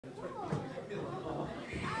There's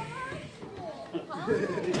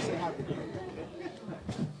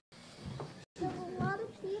a lot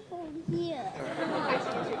of people here.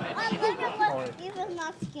 I wonder what even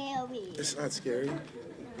not scary. It's not scary. All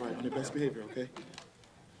right, on your best behavior, okay?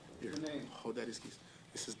 Here, hold that keys.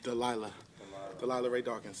 This is Delilah. Delilah Ray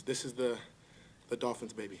Dawkins. This is the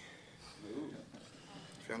Dolphins baby.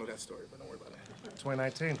 If y'all know that story, but don't worry about it.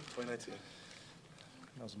 2019. 2019.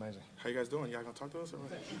 That was amazing. How you guys doing? Y'all gonna talk to us or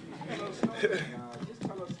what? Just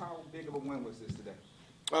tell us how big of a win was this today?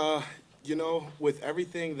 You know, with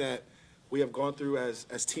everything that we have gone through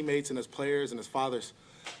as teammates and as players and as fathers,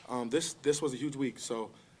 this was a huge week.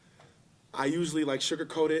 So I usually like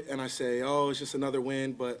sugarcoat it and I say, oh, it's just another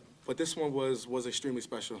win, but this one was extremely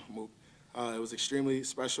special. It was extremely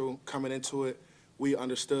special coming into it. We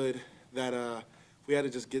understood that we had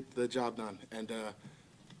to just get the job done, and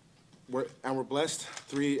we're blessed.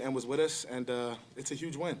 3M was with us, and it's a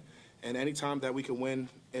huge win. And any time that we can win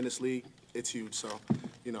in this league, it's huge. So,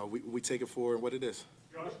 you know, we take it for what it is.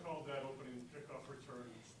 Josh called that opening kickoff return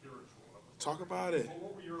spiritual. Talk about it. Well,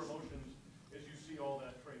 what were your emotions as you see all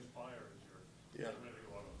that transpire as you're ready to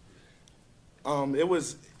go on? It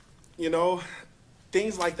was, you know,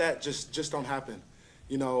 things like that just don't happen,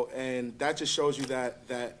 you know, and that just shows you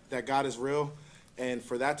that God is real. And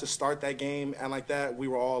for that to start that game and like that, we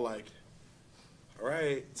were all like, all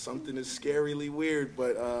right, something is scarily weird,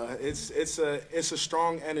 but it's a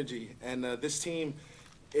strong energy, and this team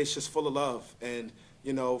is just full of love. And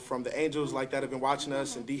you know, from the angels like that have been watching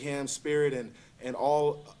us, and D-Ham's spirit, and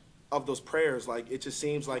all of those prayers, like it just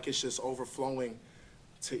seems like it's just overflowing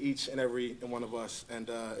to each and every one of us. And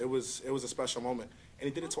it was a special moment, and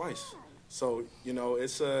he did it twice. So you know,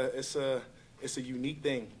 it's a unique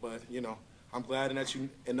thing, but you know, I'm glad that you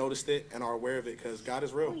noticed it and are aware of it, because God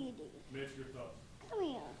is real. Mitch, your thoughts? Come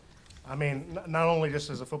here. I mean, not only just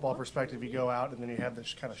as a football perspective, you go out and then you have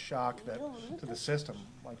this kind of shock that to the system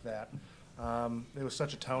like that. It was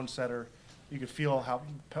such a tone setter. You could feel how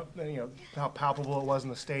palpable it was in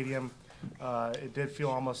the stadium. It did feel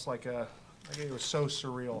almost like it was so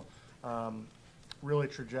surreal. Really,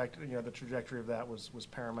 the trajectory of that was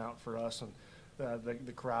paramount for us, and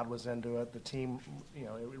the crowd was into it. The team, you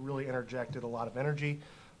know, it really interjected a lot of energy,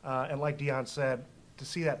 and like Dion said, to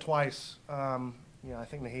see that twice. You know, I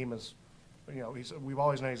think Naheem is, you know, we've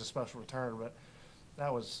always known he's a special returner, but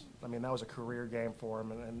that was a career game for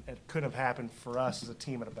him, and it couldn't have happened for us as a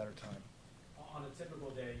team at a better time. On a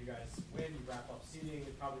typical day, you guys win, you wrap up seating,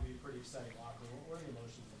 it'd probably be a pretty exciting locker room. What are the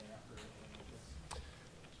emotions in there after a game like this?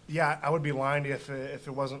 Yeah, I would be lying to you if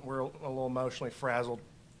it wasn't, we're a little emotionally frazzled.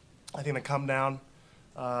 I think the come down,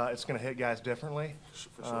 it's going to hit guys differently.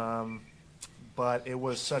 For sure. But it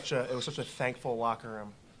was such a thankful locker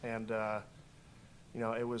room, and you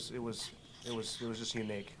know, it was just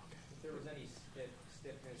unique. If there was any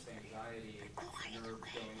stiffness, anxiety, nerve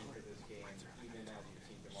going into this game, even as you've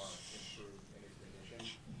seen DeMar improve in his condition,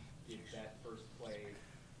 did that first play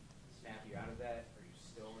snap you out of that? Are you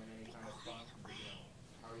still in any kind of funk? You know,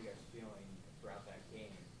 how are you guys feeling throughout that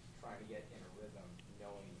game, trying to get in a rhythm,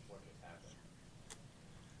 knowing what just happened?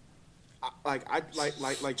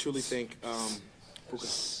 I truly think.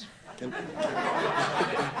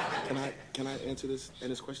 Can I answer this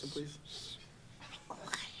question, please?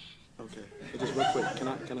 Okay, just real quick.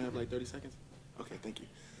 Can I have like 30 seconds? Okay, thank you.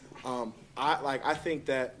 I think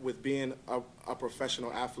that with being a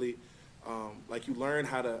professional athlete, like you learn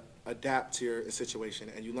how to adapt to your situation,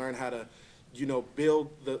 and you learn how to, you know, build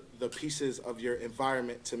the pieces of your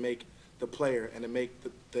environment to make the player and to make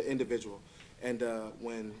the individual. And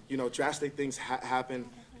when, you know, drastic things happen,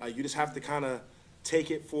 you just have to kind of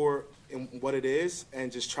take it for what it is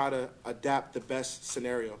and just try to adapt the best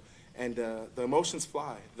scenario. And the emotions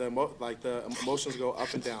fly. The emotions go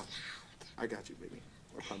up and down. I got you, baby.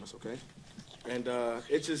 I promise, okay? And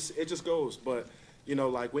it just goes. But, you know,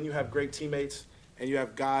 like when you have great teammates and you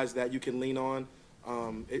have guys that you can lean on,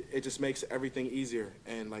 it just makes everything easier.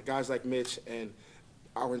 And like guys like Mitch and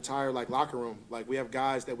our entire like locker room, like we have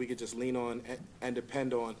guys that we could just lean on and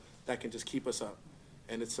depend on that can just keep us up.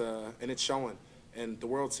 And it's showing. And the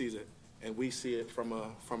world sees it, and we see it from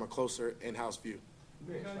a closer in-house view.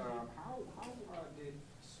 Mitch, how did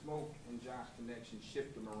Smoke and Josh connection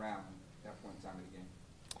shift them around at that point in time of the game?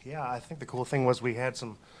 Yeah, I think the cool thing was we had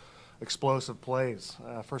some explosive plays.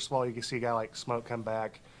 First of all, you can see a guy like Smoke come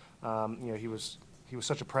back. You know, he was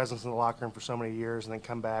such a presence in the locker room for so many years, and then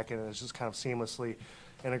come back, and it's just kind of seamlessly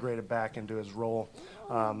integrated back into his role,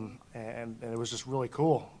 and it was just really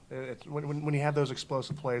cool. When you have those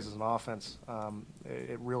explosive plays as an offense,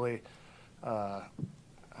 it really, I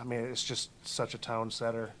mean, it's just such a tone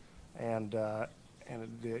setter, and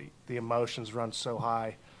the emotions run so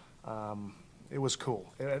high. It was cool.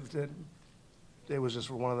 It was just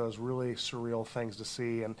one of those really surreal things to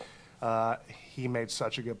see, and he made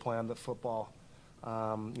such a good plan that football.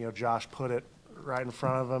 Josh put it right in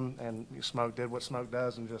front of him, and Smoke did what Smoke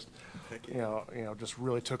does, and just just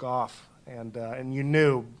really took off. And you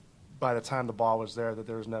knew by the time the ball was there that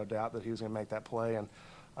there was no doubt that he was going to make that play,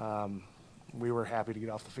 and we were happy to get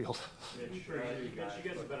off the field. Mitch, you guys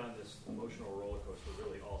have been on this emotional roller coaster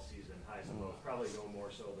really all season, highs and lows, probably no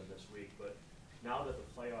more so than this week. But now that the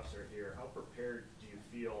playoffs are here, how prepared do you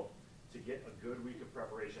feel to get a good week of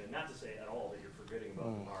preparation? And not to say at all that you're forgetting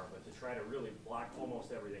about tomorrow, but to try to really block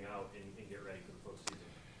almost everything out and get ready for the postseason.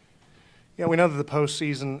 Yeah, we know that the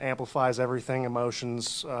postseason amplifies everything,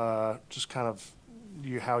 emotions, just kind of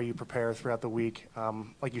how you prepare throughout the week.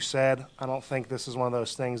 Like you said, I don't think this is one of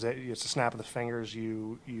those things that it's a snap of the fingers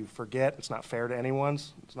you forget. It's not fair to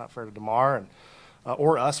anyone's. It's not fair to DeMar and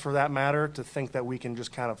or us for that matter to think that we can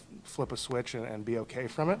just kind of flip a switch and be okay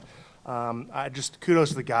from it. I just kudos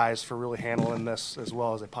to the guys for really handling this as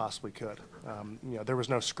well as they possibly could. There was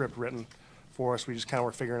no script written for us. We just kind of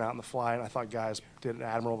were figuring it out on the fly, and I thought guys did an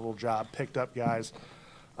admirable job, picked up guys.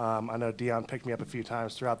 I know Dion picked me up a few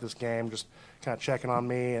times throughout this game, just kind of checking on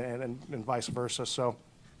me and vice versa. So,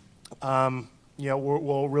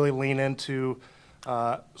 we'll really lean into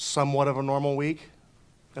somewhat of a normal week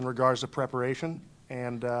in regards to preparation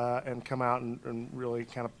and come out and really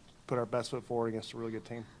kind of put our best foot forward against a really good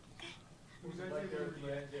team. Was that like the end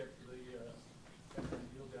after the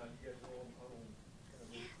deal down, you guys were all in huddle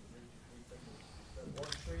and kind of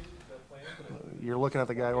orchestrated, is that plan? You're looking at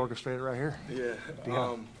the guy orchestrated right here. Yeah,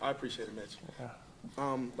 I appreciate it, Mitch. Yeah.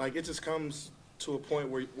 It just comes to a point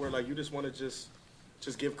where like you just want to just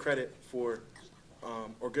give credit for,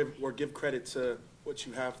 or give credit to what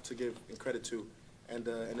you have to give and credit to, and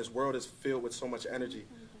this world is filled with so much energy.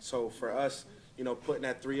 So for us, putting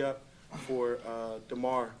that 3 up for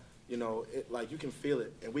DeMar, you can feel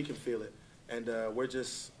it and we can feel it, and we're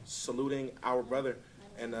just saluting our brother.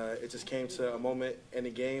 And it just came to a moment in the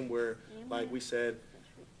game where, like we said,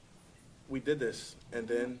 we did this, and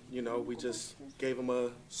then we just gave him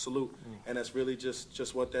a salute, and that's really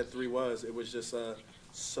just what that 3 was. It was just a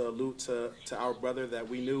salute to our brother that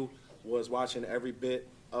we knew was watching every bit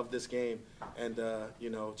of this game, and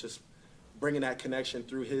just bringing that connection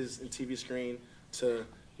through his TV screen to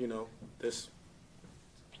this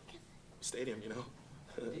stadium. Dion,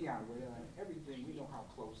 with everything, we know how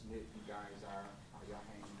close-knit you guys are, how y'all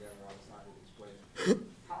hang together outside of this place.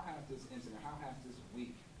 How has this incident, how has this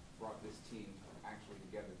week brought this team actually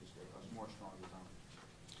together just a more stronger zone?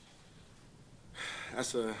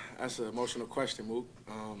 That's an emotional question, Mook.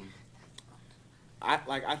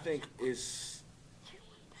 I think it's,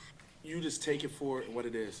 you just take it for what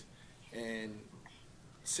it is, and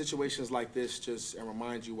situations like this just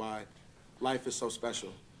remind you why life is so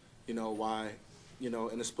special. Why, in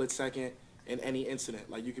a split second, in any incident,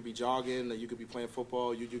 like you could be jogging, or you could be playing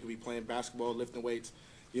football, you could be playing basketball, lifting weights,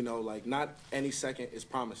 not any second is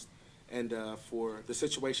promised. And for the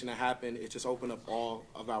situation that happened, it just opened up all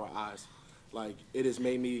of our eyes. Like, it has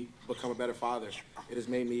made me become a better father. It has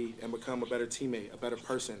made me and become a better teammate, a better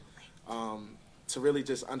person. To really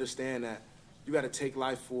just understand that you got to take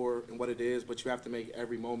life for what it is, but you have to make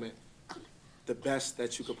every moment the best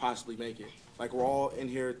that you could possibly make it. Like, we're all in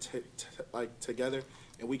here together,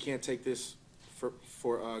 and we can't take this for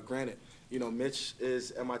granted. Mitch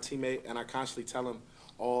is my teammate, and I constantly tell him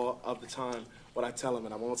all of the time what I tell him,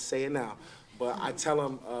 and I won't say it now, but I tell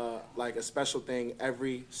him like a special thing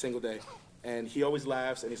every single day. And he always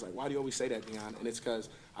laughs, and he's like, "Why do you always say that, Dion?" And it's because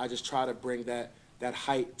I just try to bring that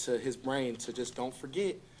height to his brain to just don't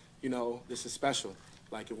forget, this is special.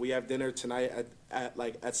 Like, if we have dinner tonight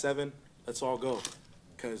at 7, let's all go.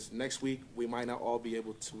 Because next week, we might not all be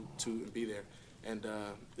able to be there. And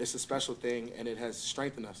it's a special thing, and it has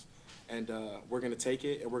strengthened us. And we're going to take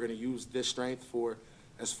it, and we're going to use this strength for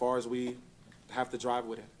as far as we have to drive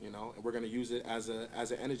with it, and we're going to use it as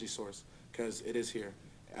an energy source, because it is here,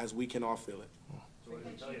 as we can all feel it. So what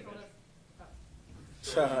did he tell you,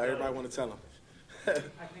 Mitch? Everybody want to tell him.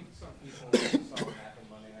 I think some people saw what happened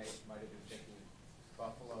Monday night might have been thinking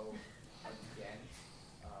Buffalo again.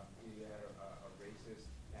 You had a racist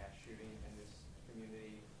mass shooting in this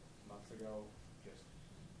community months ago, just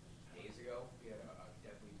days ago. We had a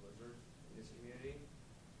deadly blizzard in this community.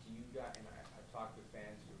 Do you guys, and I've talked with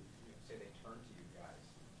fans who say they turn to you guys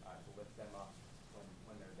to lift them up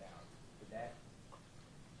when they're down. Did that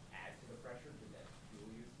add to the pressure? Did that fuel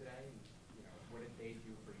you today? What did they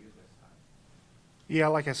do for you this time? Yeah,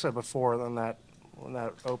 like I said before, on that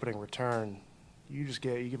opening return, you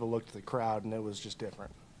give a look to the crowd, and it was just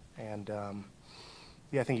different. And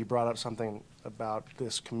yeah, I think you brought up something about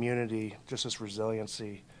this community, just this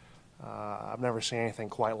resiliency. I've never seen anything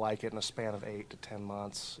quite like it in a span of 8 to 10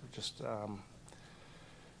 months. Just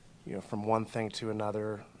you know, from one thing to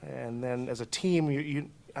another, and then as a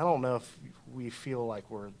team, I don't know if we feel like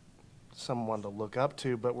we're someone to look up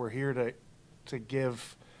to, but we're here to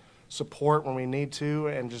give support when we need to,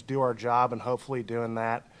 and just do our job. And hopefully, doing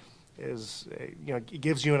that is, you know, it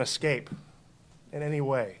gives you an escape in any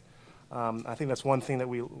way. I think that's one thing that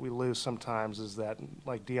we lose sometimes, is that,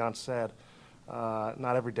 like Dion said,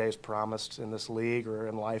 not every day is promised in this league or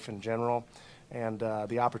in life in general. And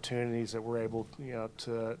the opportunities that we're able, you know,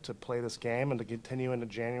 to play this game and to continue into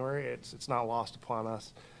January, it's not lost upon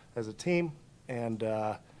us as a team. And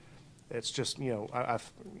it's just, you know,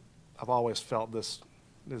 I've always felt this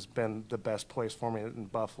has been the best place for me in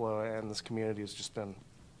Buffalo, and this community has just been,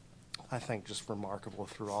 I think, just remarkable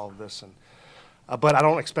through all of this. And but I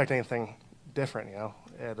don't expect anything different, you know.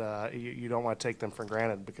 You don't want to take them for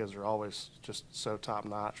granted, because they're always just so top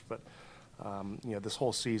notch. But you know, this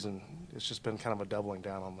whole season, it's just been kind of a doubling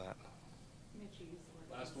down on that. Mitch, you used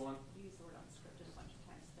the word Last one. You used the word unscripted a bunch of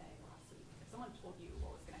times today last week. If someone told you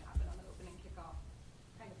what was going to happen on the opening kickoff,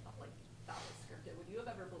 kind of felt like that was scripted. Would you have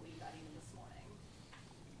ever believed that even this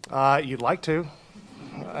morning? You'd like to,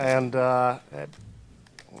 and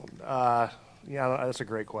yeah, that's a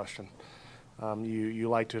great question. You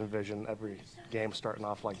like to envision every game starting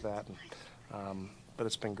off like that, and, but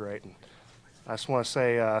it's been great. And I just want to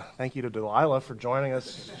say thank you to Delilah for joining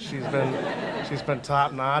us. She's been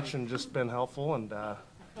top notch and just been helpful, and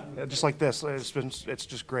just like this, it's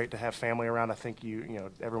just great to have family around. I think you know,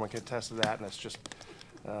 everyone can attest to that, and it's just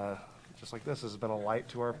like this has been a light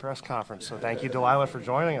to our press conference. So thank you, Delilah, for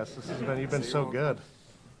joining us. You've been so good.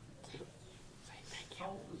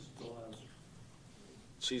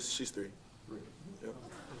 She's 3. Yep.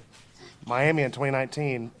 Miami in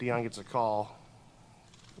 2019, Dion gets a call,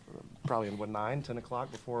 probably in 9, 10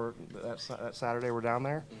 o'clock before that Saturday we're down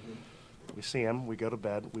there. Mm-hmm. We see him, we go to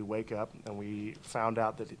bed, we wake up, and we found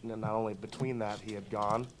out that not only between that, he had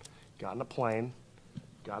gotten a plane,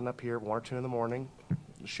 gotten up here at 1 or 2 in the morning,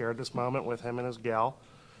 shared this moment with him and his gal,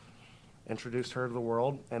 introduced her to the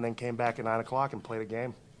world, and then came back at 9 o'clock and played a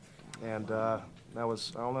game. And that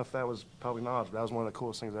was, I don't know if that was public knowledge, but that was one of the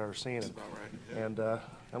coolest things I've ever seen. That's about right.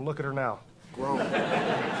 And look at her now. Grown.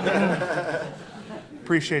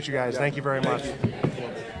 Appreciate you guys. Thank you very much.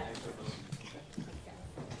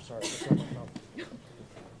 Sorry.